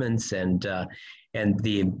treatments, and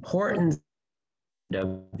the importance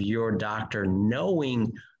of your doctor knowing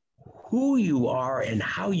who you are and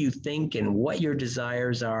how you think and what your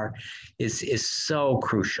desires are is so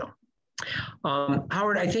crucial.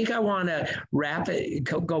 Howard, I think I want to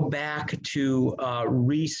go back to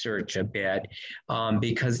research a bit,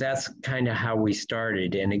 because that's kind of how we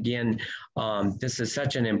started. And again, this is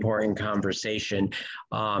such an important conversation.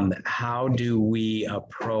 How do we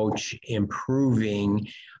approach improving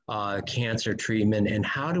cancer treatment, and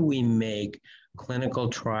how do we make clinical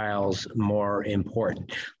trials more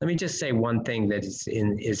important? Let me just say one thing that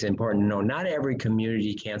is important to know. Not every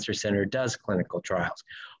community cancer center does clinical trials.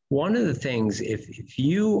 One of the things, if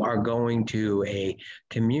you are going to a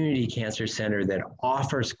community cancer center that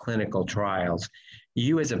offers clinical trials,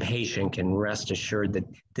 you as a patient can rest assured that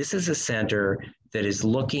this is a center that is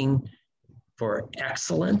looking for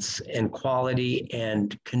excellence and quality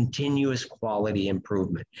and continuous quality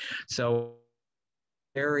improvement. So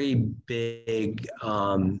very big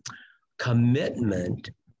commitment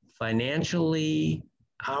financially,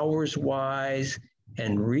 hours-wise,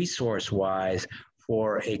 and resource-wise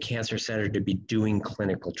for a cancer center to be doing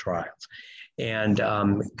clinical trials. And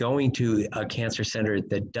going to a cancer center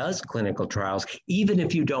that does clinical trials, even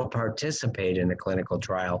if you don't participate in a clinical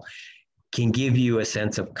trial, can give you a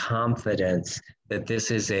sense of confidence that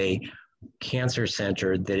this is a cancer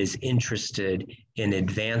center that is interested in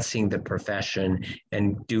advancing the profession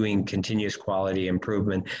and doing continuous quality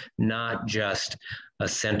improvement, not just a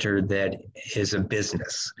center that is a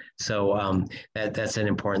business. So that's an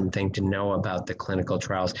important thing to know about the clinical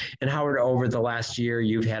trials. And Howard, over the last year,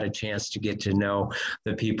 you've had a chance to get to know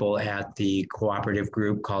the people at the cooperative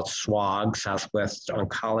group called SWOG, Southwest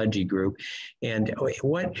Oncology Group. And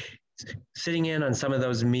sitting in on some of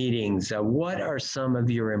those meetings, what are some of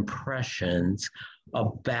your impressions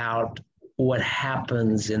about what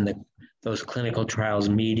happens in those clinical trials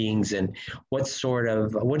meetings, and what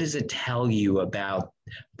does it tell you about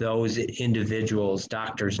those individuals,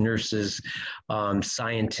 doctors, nurses,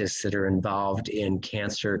 scientists that are involved in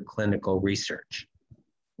cancer clinical research?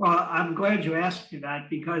 Well, I'm glad you asked me that,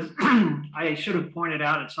 because I should have pointed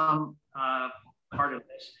out at some part of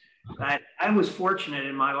this that I was fortunate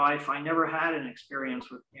in my life. I never had an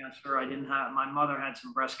experience with cancer. My mother had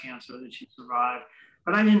some breast cancer that she survived,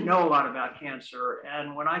 but I didn't know a lot about cancer.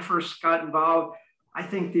 And when I first got involved, I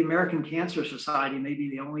think the American Cancer Society may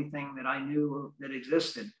be the only thing that I knew that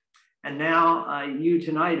existed. And now you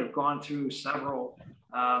tonight have gone through several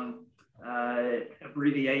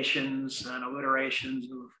abbreviations and alliterations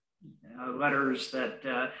of letters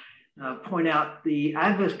that point out the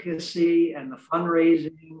advocacy and the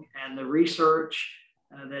fundraising and the research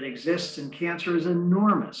that exists in cancer is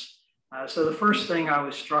enormous. So the first thing I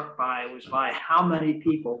was struck by was by how many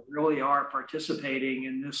people really are participating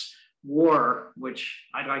in this war, which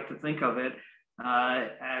I'd like to think of it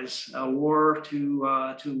as a war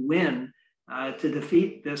to win, to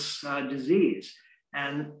defeat this disease.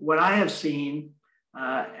 And what I have seen,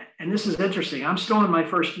 and this is interesting, I'm still in my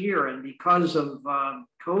first year, and because of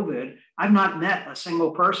COVID, I've not met a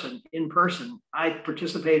single person in person. I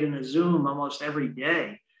participate in a Zoom almost every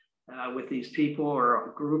day with these people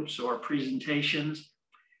or groups or presentations.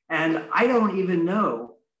 And I don't even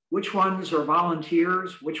know which ones are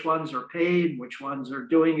volunteers, which ones are paid, which ones are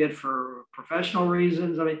doing it for professional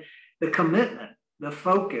reasons. I mean, the commitment, the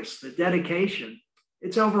focus, the dedication,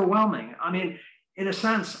 it's overwhelming. I mean, in a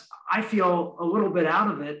sense, I feel a little bit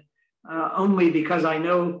out of it only because I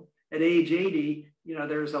know at age 80,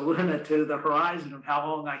 there's a limit to the horizon of how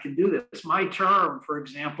long I can do this. My term, for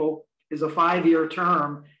example, is a 5-year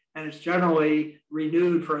term, and it's generally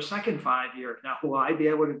renewed for a second 5 year. Now, will I be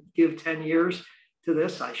able to give 10 years to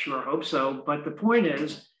this? I sure hope so. But the point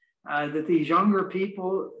is that these younger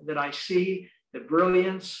people that I see, the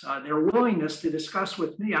brilliance, their willingness to discuss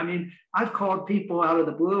with me. I mean, I've called people out of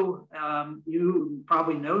the blue. You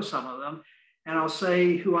probably know some of them. And I'll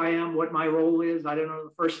say who I am, what my role is. I don't know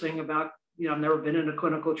the first thing about, I've never been in a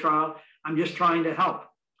clinical trial. I'm just trying to help.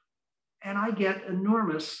 And I get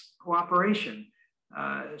enormous cooperation.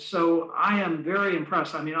 So I am very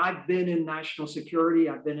impressed. I mean, I've been in national security.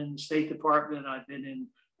 I've been in the State Department. I've been in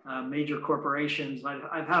major corporations.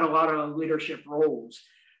 I've had a lot of leadership roles.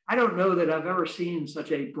 I don't know that I've ever seen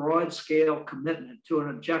such a broad scale commitment to an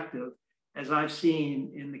objective as I've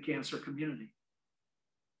seen in the cancer community.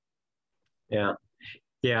 Yeah.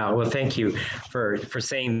 Yeah, well, thank you for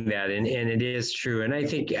saying that, and it is true. And I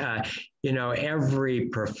think, every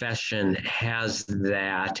profession has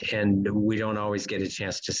that, and we don't always get a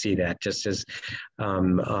chance to see that, just as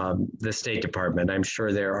the State Department. I'm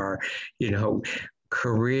sure there are,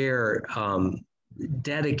 career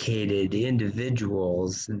dedicated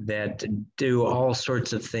individuals that do all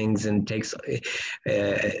sorts of things, and takes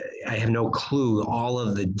I have no clue all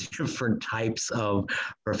of the different types of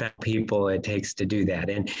professional people it takes to do that,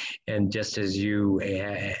 and just as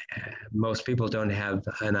most people don't have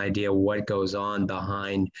an idea what goes on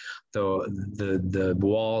behind the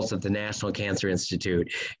walls of the National Cancer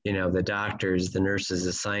Institute, the doctors, the nurses,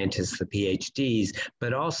 the scientists, the PhDs,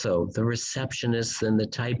 but also the receptionists and the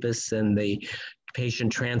typists and the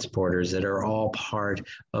patient transporters that are all part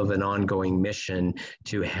of an ongoing mission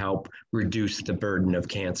to help reduce the burden of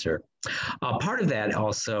cancer. Part of that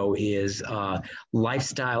also is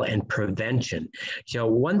lifestyle and prevention. So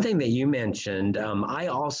one thing that you mentioned, I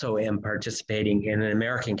also am participating in an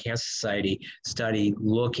American Cancer Society study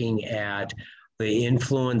looking at the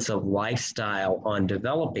influence of lifestyle on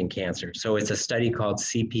developing cancer. So it's a study called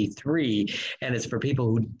CP3, and it's for people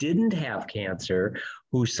who didn't have cancer,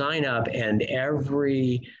 who sign up, and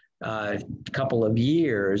every couple of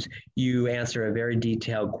years, you answer a very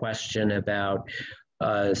detailed question about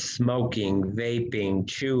smoking, vaping,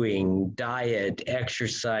 chewing, diet,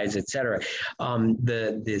 exercise, etc.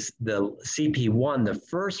 The CP1, the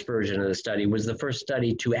first version of the study, was the first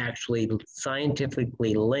study to actually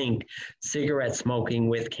scientifically link cigarette smoking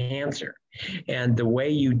with cancer. And the way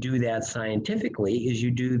you do that scientifically is you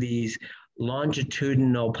do these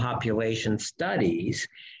longitudinal population studies,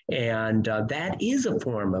 and that is a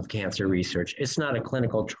form of cancer research. It's not a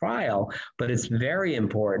clinical trial, but it's very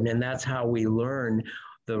important, and that's how we learn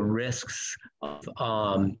the risks of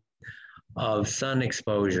sun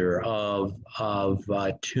exposure, of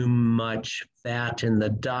too much fat in the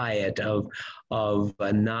diet, of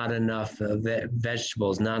not enough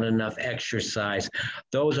vegetables, not enough exercise.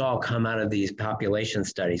 Those all come out of these population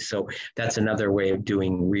studies. So that's another way of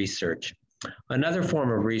doing research. Another form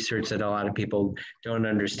of research that a lot of people don't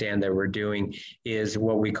understand that we're doing is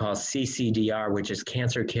what we call CCDR, which is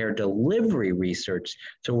cancer care delivery research.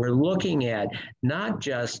 So we're looking at not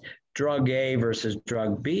just drug A versus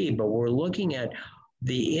drug B, but we're looking at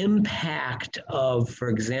the impact of, for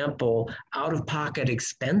example, out-of-pocket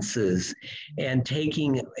expenses and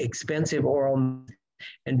taking expensive oral.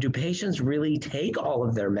 And do patients really take all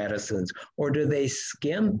of their medicines, or do they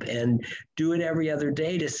skimp and do it every other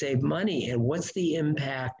day to save money? And what's the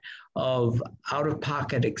impact of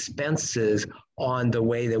out-of-pocket expenses on the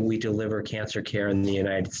way that we deliver cancer care in the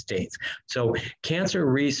United States? So cancer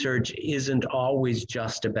research isn't always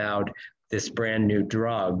just about this brand new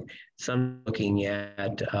drug. Some looking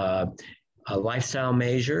at lifestyle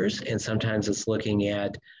measures, and sometimes it's looking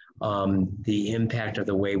at the impact of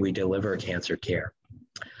the way we deliver cancer care.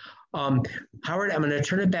 Howard, I'm going to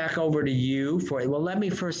turn it back over to you well, let me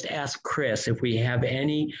first ask Chris if we have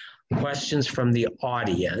any questions from the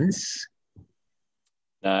audience.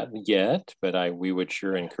 Not yet, but we would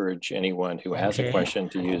sure encourage anyone who has a question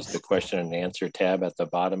to use the question and answer tab at the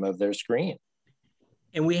bottom of their screen.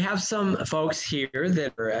 And we have some folks here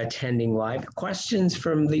that are attending live. Questions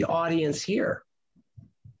from the audience here?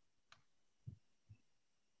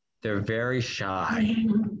 They're very shy,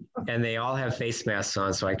 and they all have face masks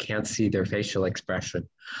on, so I can't see their facial expression.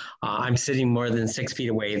 I'm sitting more than 6 feet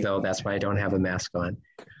away, though. That's why I don't have a mask on.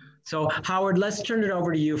 So, Howard, let's turn it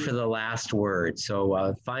over to you for the last word.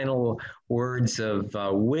 So, final words of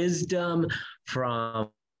wisdom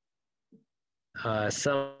from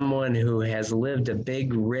someone who has lived a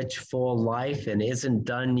big, rich, full life and isn't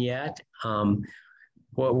done yet.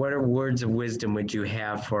 What are words of wisdom would you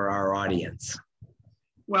have for our audience?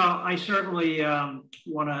 Well, I certainly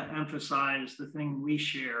want to emphasize the thing we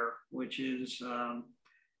share, which is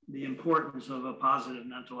the importance of a positive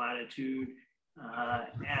mental attitude,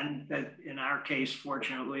 and that in our case,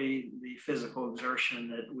 fortunately, the physical exertion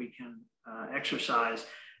that we can exercise.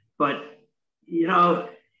 But, you know,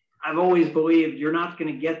 I've always believed you're not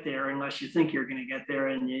going to get there unless you think you're going to get there,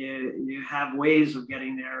 and you have ways of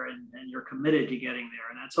getting there, and you're committed to getting there,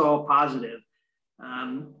 and that's all positive.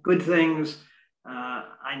 Good things.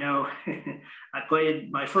 I know I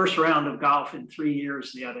played my first round of golf in 3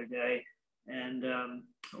 years the other day, and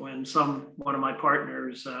when one of my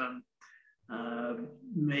partners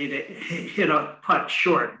hit a putt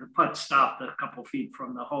short, the putt stopped a couple feet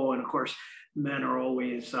from the hole, and of course men are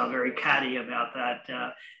always very catty about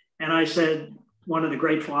that. And I said, one of the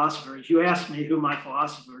great philosophers, you asked me who my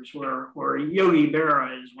philosophers were. Yogi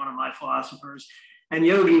Berra is one of my philosophers. And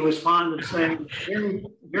Yogi was fond of saying, very,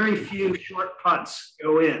 very few short putts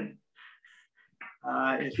go in.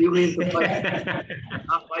 If you leave the putt,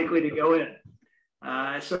 not likely to go in.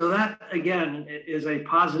 So that, again, is a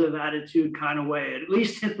positive attitude kind of way. At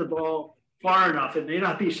least hit the ball far enough. It may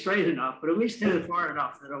not be straight enough, but at least hit it far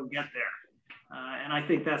enough that it'll get there. And I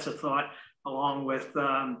think that's a thought, along with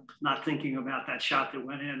not thinking about that shot that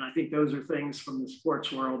went in. I think those are things from the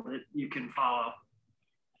sports world that you can follow.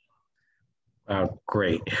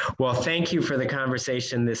 Great. Well, thank you for the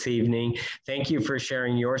conversation this evening. Thank you for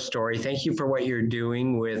sharing your story. Thank you for what you're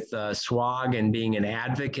doing with SWOG and being an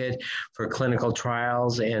advocate for clinical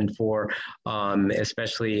trials and for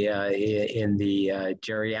especially in the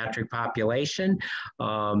geriatric population.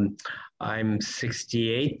 I'm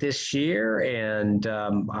 68 this year and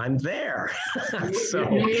I'm there. So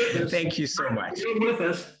thank you so much. You're with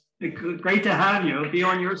us. Great to have you. Be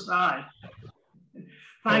on your side.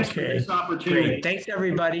 Thanks for this opportunity. Great. Thanks,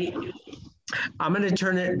 everybody. I'm going to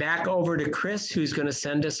turn it back over to Chris, who's going to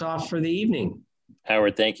send us off for the evening.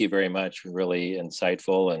 Howard, thank you very much. Really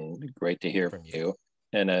insightful and great to hear from you.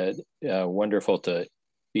 And wonderful to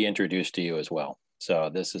be introduced to you as well.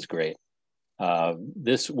 So this is great.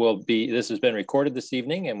 This has been recorded this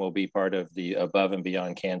evening and will be part of the Above and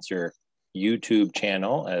Beyond Cancer YouTube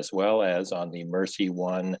channel, as well as on the Mercy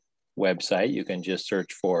One website. You can just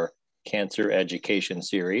search for Cancer Education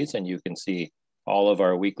Series, and you can see all of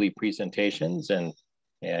our weekly presentations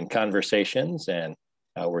and conversations. And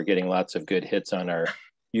we're getting lots of good hits on our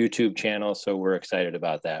YouTube channel, so we're excited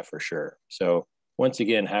about that for sure. So once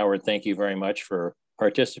again, Howard, thank you very much for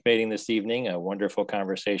participating this evening. A wonderful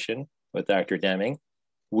conversation with Dr. Deming.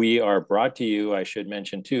 We are brought to you, I should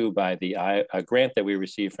mention too, by a grant that we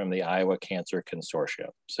received from the Iowa Cancer Consortium.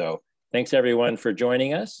 So thanks everyone for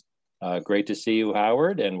joining us. Great to see you,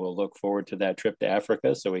 Howard, and we'll look forward to that trip to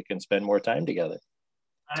Africa so we can spend more time together.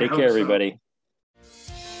 Take care, everybody.